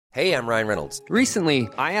Hey, I'm Ryan Reynolds. Recently,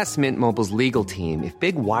 I asked Mint Mobile's legal team if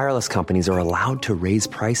big wireless companies are allowed to raise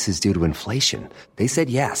prices due to inflation. They said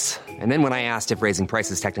yes. And then when I asked if raising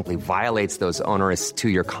prices technically violates those onerous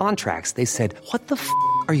two-year contracts, they said, "What the f***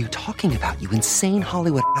 are you talking about, you insane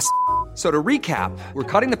Hollywood ass?" So to recap, we're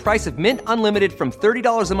cutting the price of Mint Unlimited from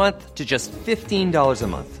 $30 a month to just $15 a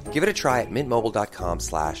month. Give it a try at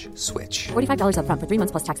mintmobile.com/switch. $45 up front for 3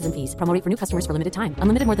 months plus taxes and fees. Promo rate for new customers for limited time.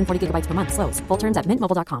 Unlimited more than 40 gigabytes per month. Slows full terms at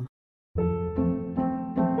mintmobile.com.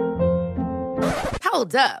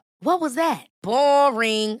 Hold up. What was that?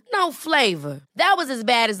 Boring. No flavor. That was as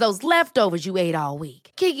bad as those leftovers you ate all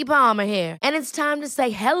week. Keke Palmer here, and it's time to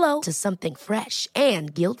say hello to something fresh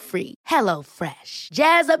and guilt-free. Hello Fresh.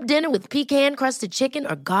 Jazz up dinner with pecan-crusted chicken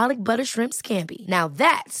or garlic butter shrimp scampi. Now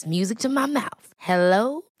that's music to my mouth.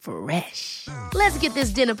 Hello Fresh. Let's get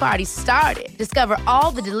this dinner party started. Discover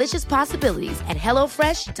all the delicious possibilities at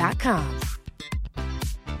hellofresh.com.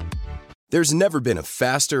 There's never been a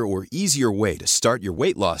faster or easier way to start your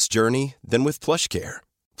weight loss journey than with PlushCare.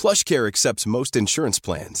 PlushCare accepts most insurance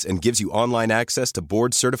plans and gives you online access to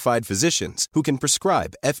board-certified physicians who can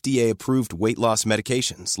prescribe FDA-approved weight loss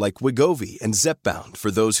medications like Wegovy and Zepbound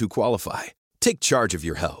for those who qualify. Take charge of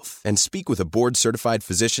your health and speak with a board-certified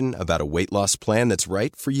physician about a weight loss plan that's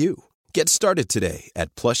right for you. Get started today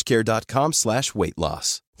at plushcare.com/weight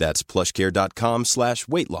loss. That's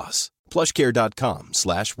plushcare.com/weight loss.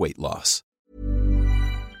 plushcare.com/weight loss.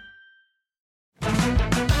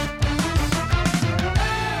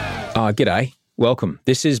 G'day. Welcome.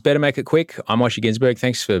 This is Better Make It Quick. I'm Osher Ginsberg.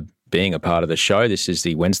 Thanks for being a part of the show. This is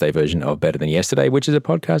the Wednesday version of Better Than Yesterday, which is a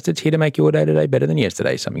podcast that's here to make your day today better than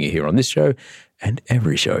yesterday. Something you hear on this show and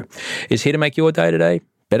every show is here to make your day today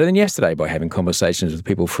better than yesterday by having conversations with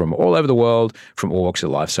people from all over the world, from all walks of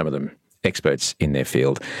life, some of them experts in their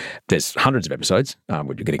field. There's hundreds of episodes. We're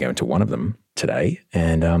going to go into one of them today,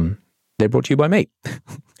 and they're brought to you by me.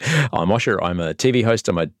 I'm Osher. I'm a TV host.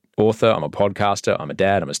 I'm an author. I'm a podcaster. I'm a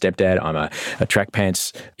dad. I'm a stepdad. I'm a track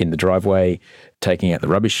pants in the driveway, taking out the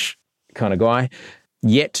rubbish kind of guy.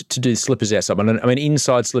 Yet to do slippers outside. I'm an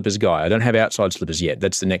inside slippers guy. I don't have outside slippers yet.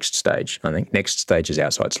 That's the next stage. I think next stage is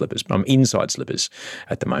outside slippers. I'm inside slippers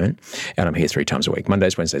at the moment, and I'm here 3 times a week,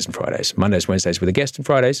 Mondays, Wednesdays, and Fridays. Mondays, Wednesdays with a guest, and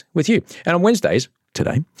Fridays with you. And on Wednesdays,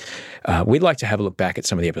 today, we'd like to have a look back at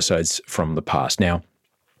some of the episodes from the past. Now,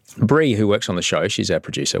 Bree, who works on the show, she's our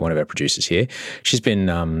producer, one of our producers here. She's been,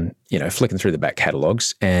 flicking through the back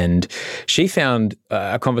catalogues, and she found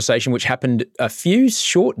a conversation which happened a few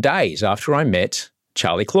short days after I met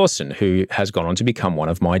Charlie Clausen, who has gone on to become one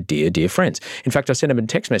of my dear, dear friends. In fact, I sent him a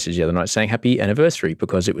text message the other night saying happy anniversary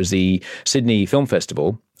because it was the Sydney Film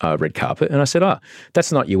Festival red carpet. And I said, that's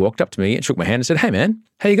the night you walked up to me and shook my hand and said, "Hey, man,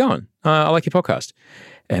 how you going? I like your podcast."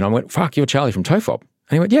 And I went, "Fuck, you're Charlie from Tofop."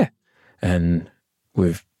 And he went, "Yeah." And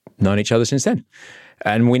we've known each other since then.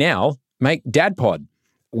 And we now make Dad Pod,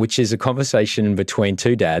 which is a conversation between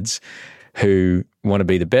two dads who want to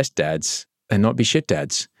be the best dads and not be shit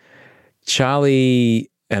dads.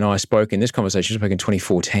 Charlie and I spoke in this conversation, spoke in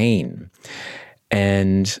 2014.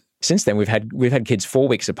 And since then, we've had kids 4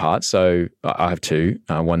 weeks apart. So I have 2.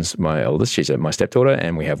 One's my eldest, she's my stepdaughter,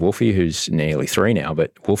 and we have Wolfie, who's nearly 3 now.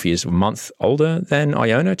 But Wolfie is a month older than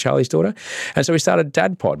Iona, Charlie's daughter. And so we started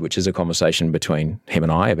Dad Pod, which is a conversation between him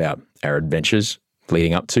and I about our adventures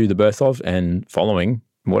leading up to the birth of and following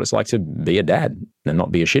what it's like to be a dad and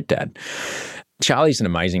not be a shit dad. Charlie's an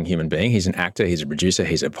amazing human being. He's an actor, he's a producer,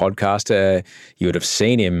 he's a podcaster. You would have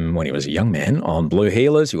seen him when he was a young man on Blue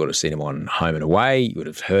Heelers. You would have seen him on Home and Away. You would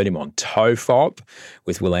have heard him on Tofop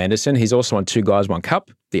with Will Anderson. He's also on Two Guys, One Cup,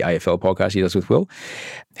 the AFL podcast he does with Will.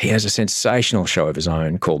 He has a sensational show of his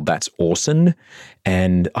own called That's Awesome.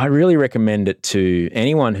 And I really recommend it to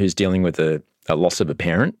anyone who's dealing with a loss of a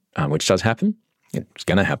parent, which does happen. It's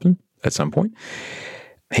going to happen at some point.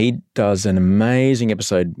 He does an amazing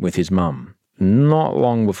episode with his mum not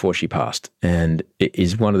long before she passed. And it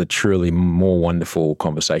is one of the truly more wonderful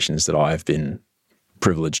conversations that I've been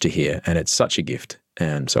privileged to hear. And it's such a gift.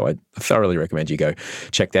 And so I thoroughly recommend you go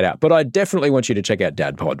check that out. But I definitely want you to check out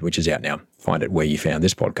Dad Pod, which is out now. Find it where you found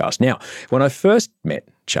this podcast. Now, when I first met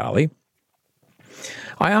Charlie,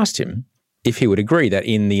 I asked him if he would agree that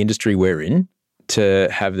in the industry we're in, to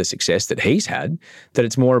have the success that he's had, that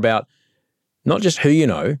it's more about not just who you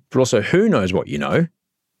know, but also who knows what you know,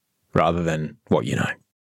 rather than what you know.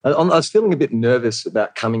 I was feeling a bit nervous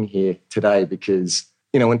about coming here today because,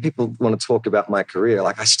 when people want to talk about my career,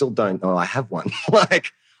 I still don't know I have one.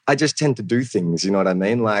 I just tend to do things, you know what I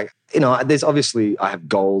mean? There's obviously, I have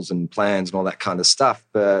goals and plans and all that kind of stuff,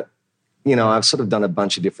 but, I've sort of done a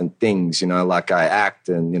bunch of different things, I act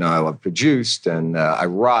and, I've produced and I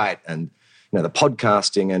write and, the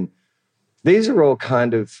podcasting. And these are all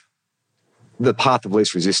kind of the path of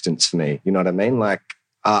least resistance for me. You know what I mean? Like,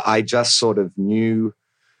 I just sort of knew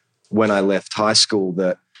when I left high school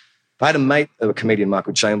that I had a mate, a comedian,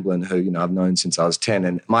 Michael Chamberlain, who, I've known since I was 10.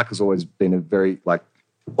 And Michael's always been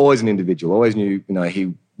always an individual, always knew,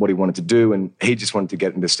 what he wanted to do. And he just wanted to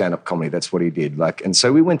get into stand-up comedy. That's what he did. And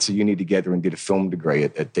so we went to uni together and did a film degree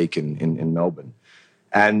at Deakin in Melbourne.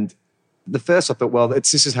 And the first I thought, well,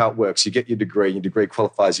 this is how it works. You get your degree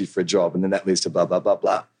qualifies you for a job, and then that leads to blah, blah, blah,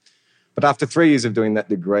 blah. But after 3 years of doing that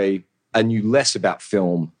degree, I knew less about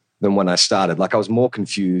film than when I started. I was more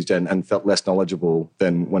confused and felt less knowledgeable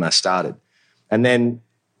than when I started. And then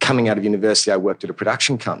coming out of university, I worked at a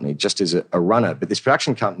production company just as a runner. But this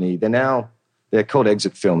production company, they're called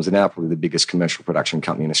Exit Films. They're now probably the biggest commercial production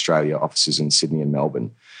company in Australia, offices in Sydney and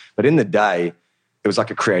Melbourne. But in the day, it was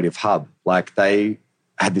like a creative hub. They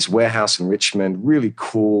had this warehouse in Richmond, really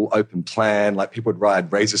cool, open plan. People would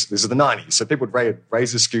ride Razors. This is the 90s. So people would ride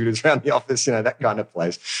Razor scooters around the office, that kind of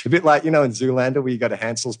place. A bit like, in Zoolander where you go to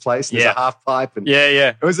Hansel's place, there's a half pipe. And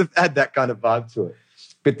yeah. It had that kind of vibe to it.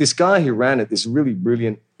 But this guy who ran it, this really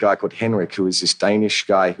brilliant guy called Henrik, who was this Danish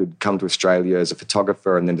guy who'd come to Australia as a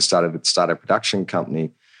photographer and then decided to start a production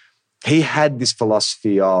company. He had this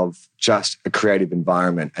philosophy of just a creative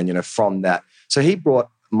environment. And, from that, so he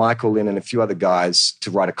brought Michael in and a few other guys to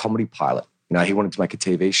write a comedy pilot. He wanted to make a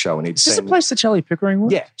TV show, and he'd Is this the place that Charlie Pickering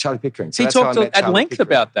was? Yeah, Charlie Pickering. So he talked at length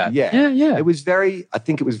about that. Yeah. It was I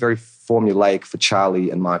think it was very formulaic for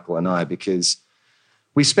Charlie and Michael and I, because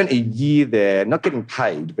we spent a year there, not getting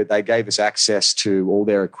paid, but they gave us access to all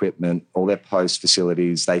their equipment, all their post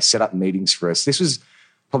facilities. They set up meetings for us. This was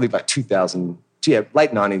probably about 2000,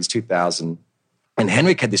 late 90s, 2000. And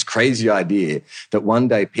Henrik had this crazy idea that one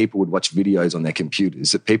day people would watch videos on their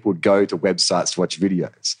computers, that people would go to websites to watch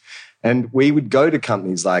videos. And we would go to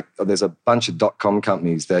companies there's a bunch of .com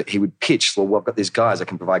companies that he would pitch, well, I've got these guys that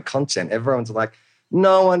can provide content. Everyone's like,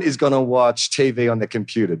 no one is going to watch TV on their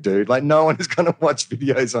computer, dude. No one is going to watch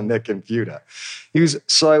videos on their computer. He was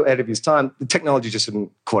so ahead of his time. The technology just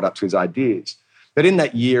hadn't caught up to his ideas. But in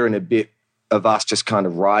that year and a bit of us just kind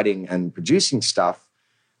of writing and producing stuff,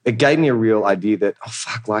 it gave me a real idea that,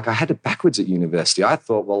 I had it backwards at university. I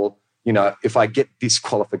thought, well, if I get this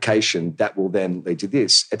qualification, that will then lead to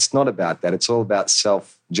this. It's not about that. It's all about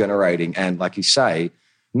self-generating and, like you say,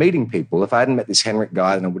 meeting people. If I hadn't met this Henrik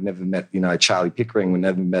guy, then I would never met, Charlie Pickering. We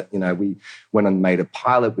never met, we went and made a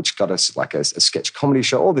pilot, which got us a sketch comedy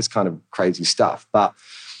show, all this kind of crazy stuff. But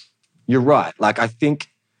you're right. I think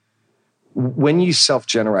when you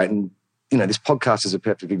self-generate, and, this podcast is a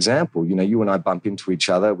perfect example. You and I bump into each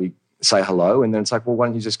other, we say hello, and then it's like, well, why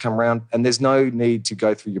don't you just come around? And there's no need to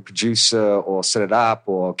go through your producer or set it up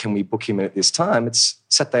or can we book him in at this time? It's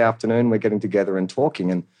Saturday afternoon, we're getting together and talking.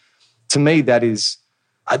 And to me, that's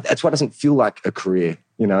what doesn't feel like a career.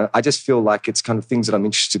 I just feel like it's kind of things that I'm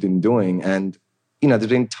interested in doing. And, there's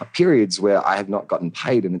been periods where I have not gotten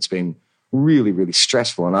paid and it's been really, really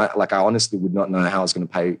stressful. And I honestly would not know how I was going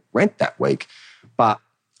to pay rent that week. But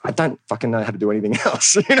I don't fucking know how to do anything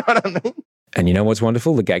else. You know what I mean? And you know what's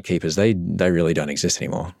wonderful? The gatekeepers, they really don't exist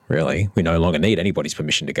anymore, really. We no longer need anybody's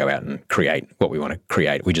permission to go out and create what we want to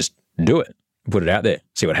create. We just do it, put it out there,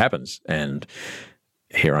 see what happens. And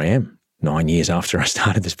here I am, 9 years after I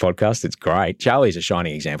started this podcast. It's great. Charlie's a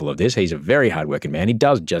shining example of this. He's a very hardworking man. He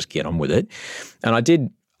does just get on with it. And I did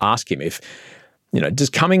ask him if, does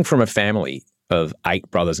coming from a family of 8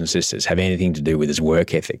 brothers and sisters have anything to do with his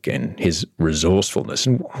work ethic and his resourcefulness?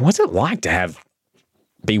 And what's it like to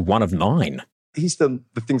be one of 9? Here's the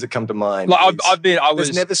things that come to mind.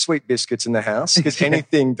 There's never sweet biscuits in the house because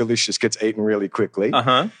anything delicious gets eaten really quickly.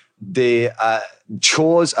 The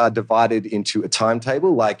chores are divided into a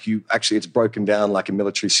timetable. It's broken down like a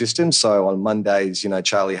military system. So on Mondays,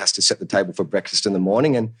 Charlie has to set the table for breakfast in the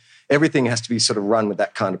morning and everything has to be sort of run with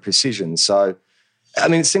that kind of precision. So,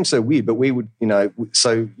 it seems so weird, but we would,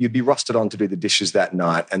 so you'd be rostered on to do the dishes that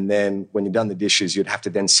night. And then when you've done the dishes, you'd have to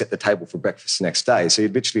then set the table for breakfast the next day. So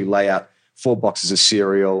you'd literally lay out 4 boxes of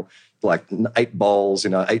cereal, 8 bowls,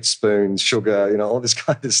 8 spoons, sugar, all this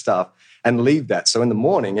kind of stuff, and leave that. So in the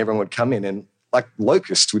morning, everyone would come in and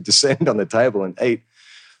locusts would descend on the table and eat.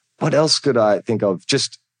 What else could I think of?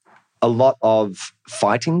 Just a lot of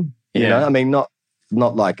fighting, you know?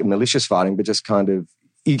 Not like malicious fighting, but just kind of,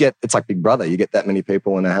 it's like Big Brother. You get that many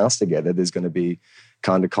people in a house together, there's going to be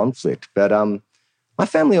kind of conflict. But my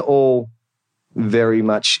family are all very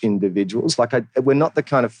much individuals. We're not the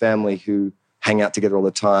kind of family who hang out together all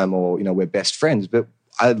the time or, we're best friends, but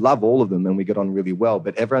I love all of them and we get on really well.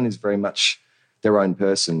 But everyone is very much their own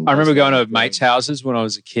person. I remember going to mates' houses when I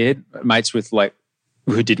was a kid, mates with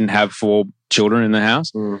who didn't have 4 children in the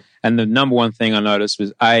house. And the number one thing I noticed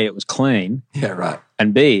was A, it was clean. Yeah, right.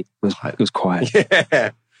 And B, it was quiet.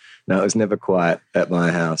 Yeah. No, it was never quiet at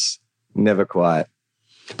my house. Never quiet.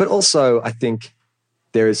 But also, I think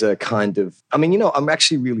there is a kind of, I mean, you know, I'm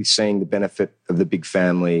actually really seeing the benefit of the big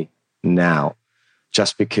family now,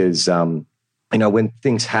 just because, you know, when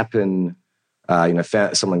things happen, you know,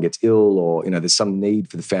 someone gets ill or, you know, there's some need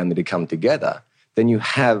for the family to come together, then you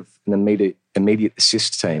have an immediate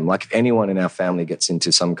assist team. Like if anyone in our family gets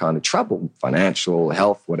into some kind of trouble, financial,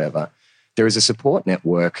 health, whatever, there is a support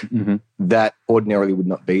network that ordinarily would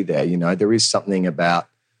not be there. You know, there is something about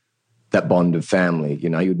that bond of family. You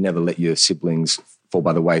know, you'd never let your siblings fall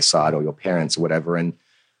by the wayside or your parents or whatever. And,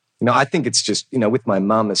 you know, I think it's just, you know, with my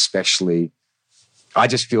mum especially, I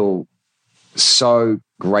just feel so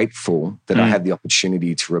grateful that I had the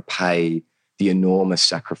opportunity to repay the enormous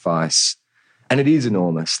sacrifice. And it is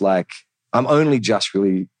enormous. Like I'm only just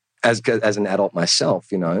really, as an adult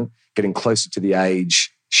myself, you know, getting closer to the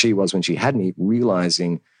age she was when she had me,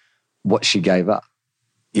 realizing what she gave up,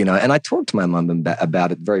 you know. And I talked to my mum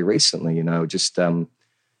about it very recently, you know, just, you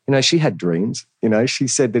know, she had dreams, you know. She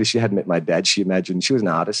said that if she hadn't met my dad, she imagined she was an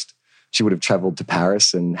artist. She would have traveled to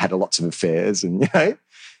Paris and had lots of affairs and, you know,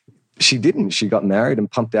 she didn't. She got married and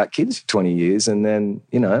pumped out kids for 20 years. And then,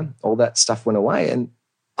 you know, all that stuff went away. And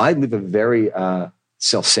I live a very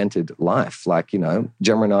self-centered life. Like, you know,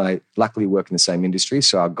 Gemma and I luckily work in the same industry,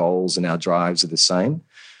 so our goals and our drives are the same.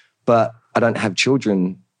 But I don't have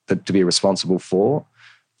children to be responsible for.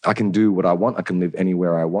 I can do what I want. I can live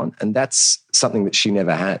anywhere I want. And that's something that she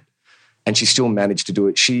never had. And she still managed to do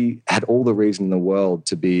it. She had all the reason in the world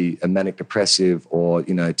to be a manic depressive or,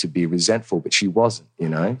 you know, to be resentful, but she wasn't, you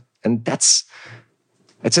know. And it's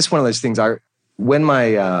just one of those things. When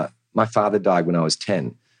my father died when I was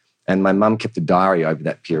 10, and my mum kept a diary over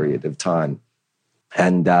that period of time.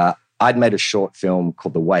 And I'd made a short film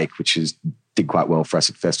called The Wake, which did quite well for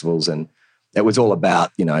us at festivals. And it was all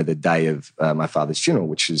about, you know, the day of my father's funeral,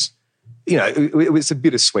 which is, you know, it was a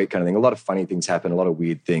bittersweet kind of thing. A lot of funny things happen, a lot of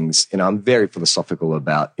weird things. You know, I'm very philosophical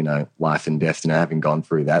about, you know, life and death. You know, having gone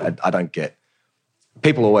through that, I don't get.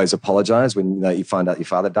 People always apologize when, you know, you find out your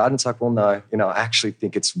father died. And it's like, well, no, you know, I actually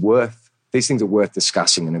think these things are worth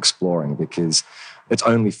discussing and exploring, because it's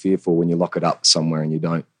only fearful when you lock it up somewhere and you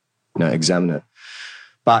don't, you know, examine it.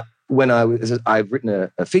 But when I've written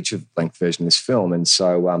a feature-length version of this film, and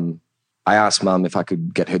so I asked Mum if I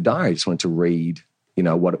could get her diary. I just wanted to read, you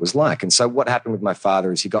know, what it was like. And so what happened with my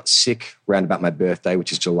father is he got sick around about my birthday,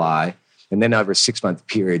 which is July, and then over a 6-month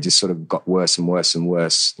period just sort of got worse and worse and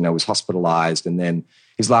worse. You know, was hospitalized, and then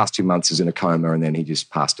his last 2 months was in a coma, and then he just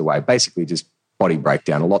passed away. Basically just body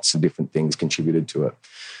breakdown. Lots of different things contributed to it.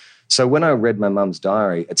 So when I read my mum's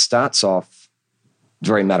diary, it starts off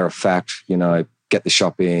very matter of fact, you know, get the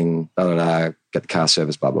shopping, blah, blah, blah, get the car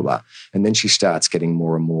service, blah, blah, blah. And then she starts getting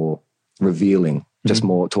more and more revealing, just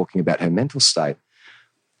more talking about her mental state.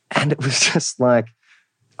 And it was just like,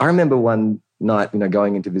 I remember one night, you know,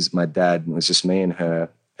 going in to visit my dad, and it was just me and her,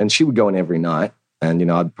 and she would go in every night, and, you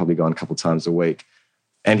know, I'd probably go in a couple of times a week.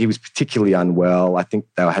 And he was particularly unwell. I think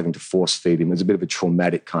they were having to force feed him. It was a bit of a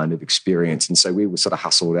traumatic kind of experience. And so we were sort of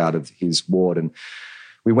hustled out of his ward, and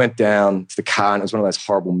we went down to the car, and it was one of those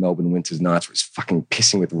horrible Melbourne winter's nights where it's fucking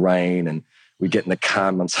pissing with rain, and we get in the car,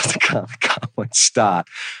 and Mum starts the car won't start.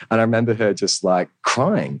 And I remember her just like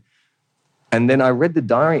crying. And then I read the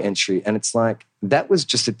diary entry, and it's like, that was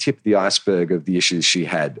just a tip of the iceberg of the issues she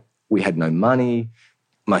had. We had no money.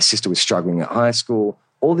 My sister was struggling at high school.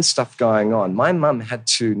 All this stuff going on. My mum had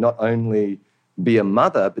to not only be a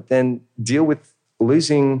mother, but then deal with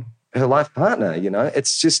losing her life partner, you know?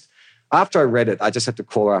 It's just, after I read it, I just had to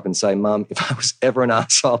call her up and say, Mum, if I was ever an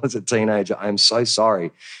arsehole as a teenager, I am so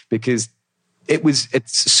sorry, because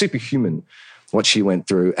it's superhuman what she went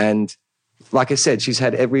through. And like I said, she's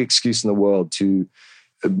had every excuse in the world to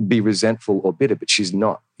be resentful or bitter, but she's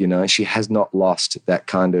not, you know? She has not lost that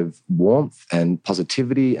kind of warmth and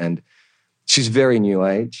positivity, and she's very new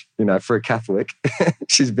age, you know, for a Catholic.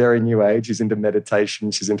 She's very new age. She's into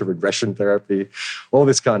meditation. She's into regression therapy, all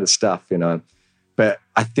this kind of stuff, you know. But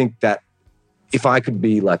I think that if I could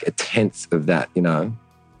be like a tenth of that, you know,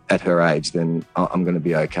 at her age, then I'm going to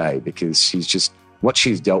be okay, because she's just, what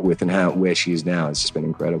she's dealt with and where she is now has just been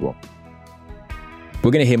incredible.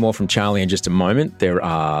 We're going to hear more from Charlie in just a moment. There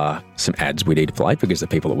are some ads we need to play, because the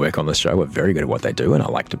people that work on the show are very good at what they do, and I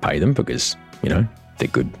like to pay them because, you know, they're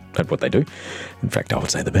good at what they do. In fact, I would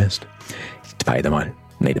say the best. To pay them, I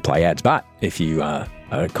need to play ads. But if you are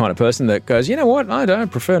a kind of person that goes, you know what, I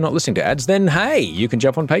don't prefer not listening to ads, then hey, you can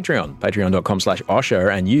jump on Patreon,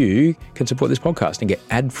 patreon.com/Osher, and you can support this podcast and get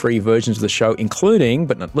ad-free versions of the show, including,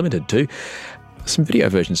 but not limited to, some video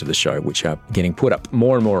versions of the show, which are getting put up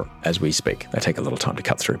more and more as we speak. They take a little time to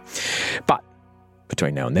cut through. But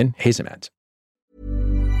between now and then, here's some ads.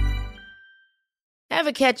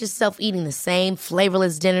 Ever catch yourself eating the same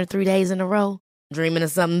flavorless dinner 3 days in a row? Dreaming of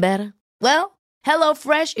something better? Well,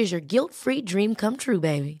 HelloFresh is your guilt-free dream come true,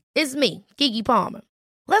 baby. It's me, Keke Palmer.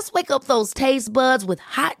 Let's wake up those taste buds with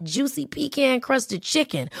hot, juicy pecan-crusted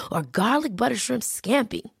chicken or garlic butter shrimp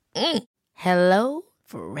scampi. Hello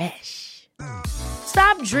Fresh.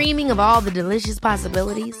 Stop dreaming of all the delicious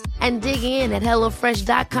possibilities and dig in at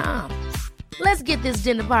HelloFresh.com. Let's get this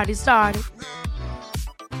dinner party started.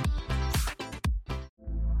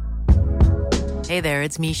 Hey there,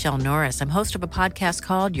 it's Michelle Norris. I'm host of a podcast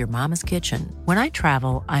called Your Mama's Kitchen. When I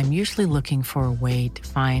travel, I'm usually looking for a way to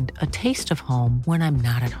find a taste of home when I'm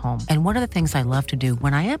not at home. And one of the things I love to do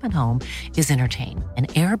when I am at home is entertain. And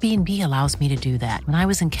Airbnb allows me to do that. When I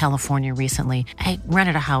was in California recently, I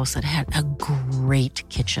rented a house that had a great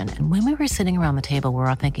kitchen. And when we were sitting around the table, we were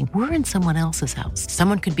all thinking, we're in someone else's house.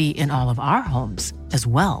 Someone could be in all of our homes as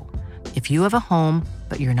well. If you have a home,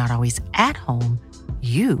 but you're not always at home,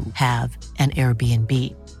 you have an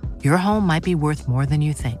Airbnb. Your home might be worth more than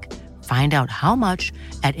you think. Find out how much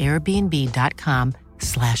at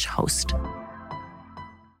airbnb.com/host.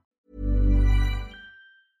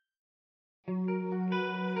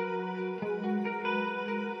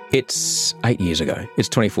 It's 8 years ago. It's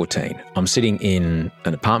 2014. I'm sitting in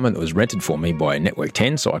an apartment that was rented for me by Network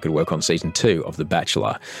 10 so I could work on season 2 of The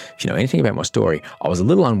Bachelor. If you know anything about my story, I was a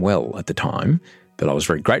little unwell at the time, but I was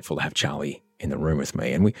very grateful to have Charlie in the room with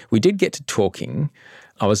me. And we did get to talking.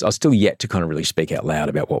 I was still yet to kind of really speak out loud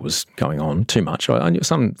about what was going on too much. I knew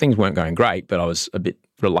some things weren't going great, but I was a bit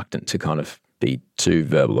reluctant to kind of be too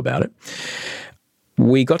verbal about it.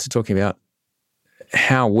 We got to talking about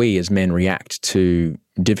how we as men react to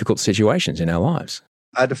difficult situations in our lives.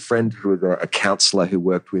 I had a friend who was a counsellor who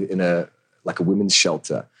worked in a women's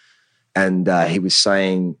shelter. And he was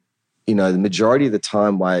saying, you know, the majority of the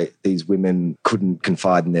time why these women couldn't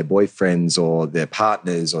confide in their boyfriends or their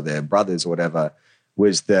partners or their brothers or whatever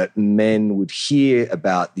was that men would hear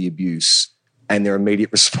about the abuse and their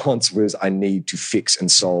immediate response was, I need to fix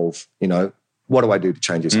and solve, you know, what do I do to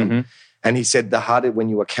change this? Mm-hmm. And he said the harder when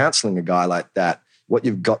you are counseling a guy like that, what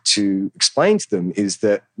you've got to explain to them is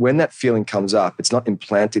that when that feeling comes up, it's not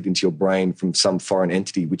implanted into your brain from some foreign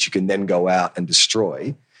entity, which you can then go out and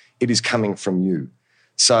destroy. It is coming from you.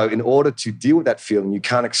 So in order to deal with that feeling, you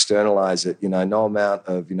can't externalize it. You know, no amount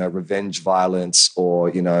of, you know, revenge violence or,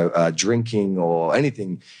 you know, drinking or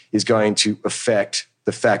anything is going to affect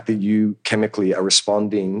the fact that you chemically are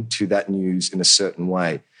responding to that news in a certain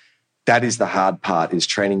way. That is the hard part, is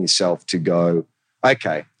training yourself to go,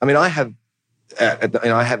 okay. I mean, I have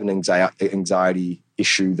an anxiety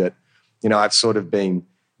issue that, you know, I've sort of been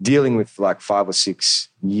dealing with for like 5 or 6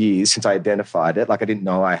 years since I identified it. Like I didn't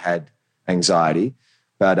know I had anxiety.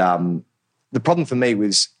 But the problem for me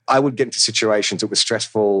was I would get into situations that were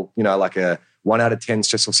stressful, you know, like a 1 out of 10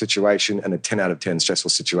 stressful situation and a 10 out of 10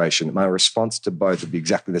 stressful situation. My response to both would be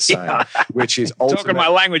exactly the same, which is talking my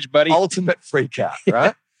language, buddy. Ultimate freak out,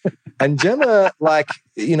 right? And Gemma, like,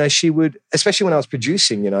 you know, she would, especially when I was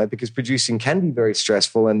producing, you know, because producing can be very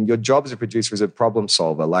stressful and your job as a producer is a problem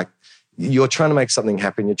solver. Like, you're trying to make something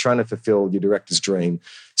happen. You're trying to fulfill your director's dream.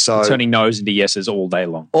 So turning no's into yeses all day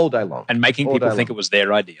long. All day long. And making people think it was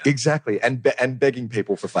their idea. Exactly. And begging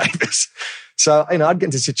people for favors. So, you know, I'd get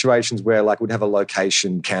into situations where like we'd have a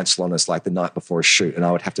location cancel on us like the night before a shoot and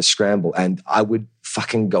I would have to scramble and I would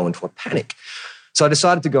fucking go into a panic. So I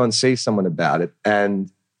decided to go and see someone about it.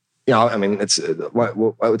 And, you know, I mean, it's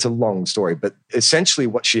a long story, but essentially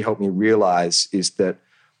what she helped me realize is that,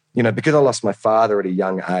 you know, because I lost my father at a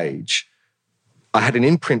young age, I had an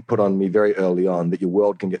imprint put on me very early on that your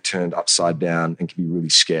world can get turned upside down and can be really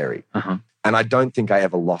scary. Uh-huh. And I don't think I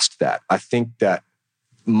ever lost that. I think that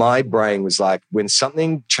my brain was like, when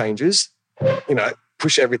something changes, you know,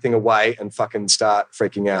 push everything away and fucking start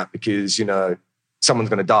freaking out because, you know, someone's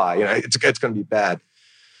going to die. You know, it's going to be bad.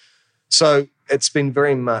 So it's been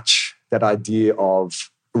very much that idea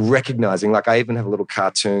of recognizing, like I even have a little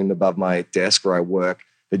cartoon above my desk where I work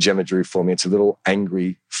that Gemma drew for me. It's a little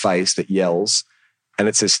angry face that yells. And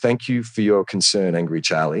it says, thank you for your concern, Angry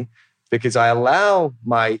Charlie, because I allow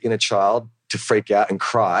my inner child to freak out and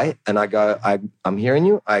cry. And I go, I'm hearing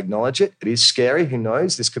you. I acknowledge it. It is scary. Who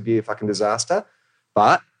knows? This could be a fucking disaster.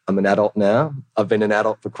 But I'm an adult now. I've been an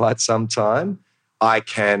adult for quite some time. I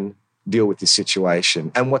can deal with this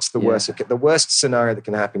situation? And what's the worst? The worst scenario that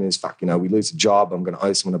can happen is, we lose a job. I'm going to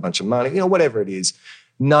owe someone a bunch of money, whatever it is.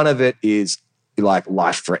 None of it is like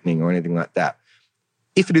life-threatening or anything like that.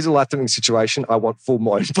 If it is a life-threatening situation, I want full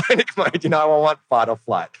panic mode. I want fight or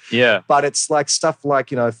flight. Yeah. But it's like stuff like,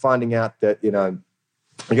 finding out that, you're going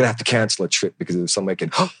to have to cancel a trip because of some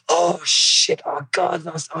weekend. Oh, shit. Oh, God.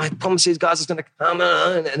 I promised these guys I was going to come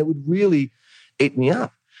on. And it would really eat me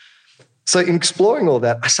up. So in exploring all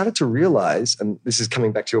that, I started to realize, and this is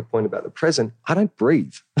coming back to your point about the present, I don't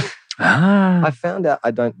breathe. I found out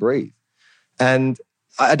I don't breathe. And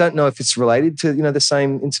I don't know if it's related to, the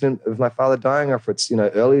same incident of my father dying or if it's,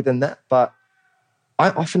 earlier than that, but I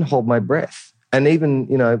often hold my breath. And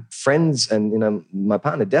even, friends and, my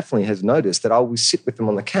partner definitely has noticed that I always sit with them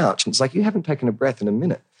on the couch and it's like, you haven't taken a breath in a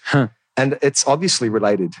minute. And it's obviously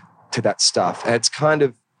related to that stuff. And it's kind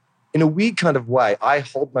of, in a weird kind of way, I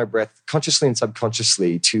hold my breath consciously and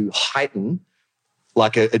subconsciously to heighten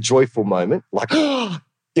like a joyful moment, like,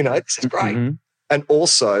 this is great. Mm-hmm. And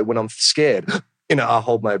also when I'm scared, I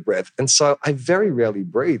hold my breath. And so I very rarely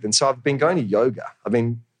breathe. And so I've been going to yoga.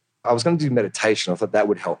 I was going to do meditation. I thought that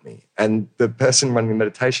would help me. And the person running the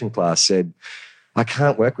meditation class said, I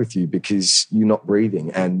can't work with you because you're not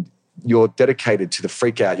breathing and you're dedicated to the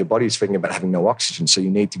freak out. Your body's freaking about having no oxygen. So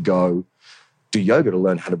you need to go do yoga to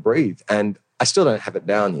learn how to breathe. And I still don't have it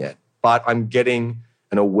down yet, but I'm getting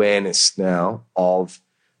an awareness now of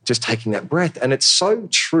just taking that breath. And it's so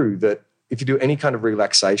true that if you do any kind of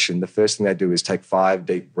relaxation, the first thing they do is take 5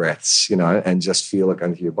 deep breaths, and just feel it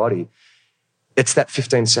going through your body. It's that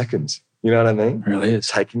 15 seconds. You know what I mean? It really is.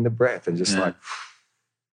 Taking the breath and just like.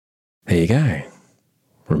 There you go.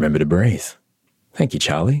 Remember to breathe. Thank you,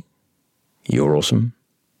 Charlie. You're awesome.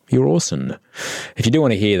 You're awesome. If you do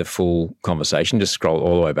want to hear the full conversation, just scroll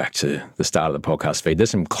all the way back to the start of the podcast feed.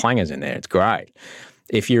 There's some clangers in there. It's great.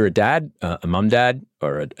 If you're a dad, a mum dad,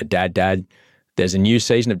 or a dad, there's a new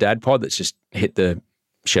season of Dad Pod that's just hit the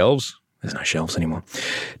shelves. There's no shelves anymore.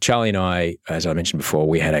 Charlie and I, as I mentioned before,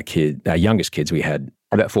 we had our youngest kids, we had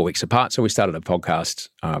about 4 weeks apart. So we started a podcast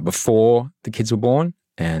before the kids were born.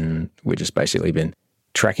 And we've just basically been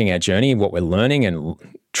tracking our journey, what we're learning and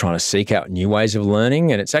trying to seek out new ways of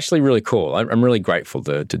learning. And it's actually really cool. I'm really grateful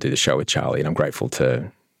to do the show with Charlie. And I'm grateful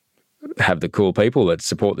to have the cool people that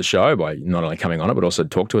support the show by not only coming on it, but also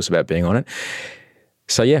talk to us about being on it.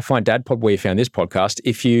 So yeah, find Dad Pod where you found this podcast.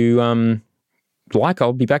 If you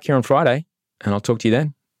I'll be back here on Friday and I'll talk to you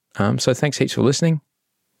then. So thanks heaps for listening.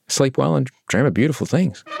 Sleep well and dream of beautiful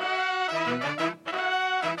things.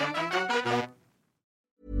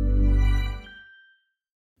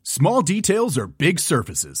 Small details are big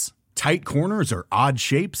surfaces. Tight corners are odd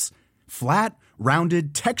shapes. Flat,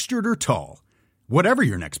 rounded, textured, or tall. Whatever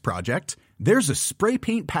your next project, there's a spray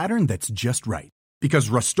paint pattern that's just right. Because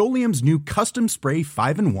Rust-Oleum's new Custom Spray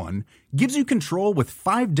 5-in-1 gives you control with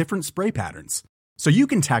 5 different spray patterns. So you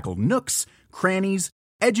can tackle nooks, crannies,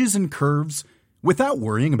 edges, and curves without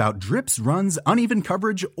worrying about drips, runs, uneven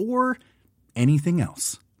coverage, or anything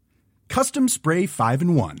else. Custom Spray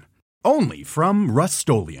 5-in-1. Only from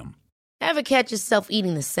Rust-Oleum. Ever catch yourself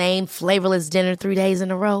eating the same flavorless dinner 3 days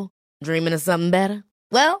in a row? Dreaming of something better?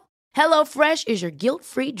 Well, HelloFresh is your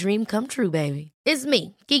guilt-free dream come true, baby. It's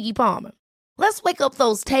me, Keke Palmer. Let's wake up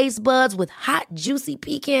those taste buds with hot, juicy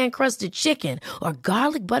pecan-crusted chicken or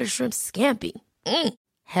garlic butter shrimp scampi.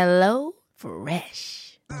 Hello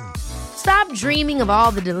Fresh. Stop dreaming of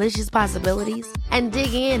all the delicious possibilities and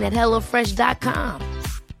dig in at HelloFresh.com.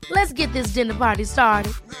 Let's get this dinner party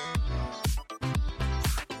started.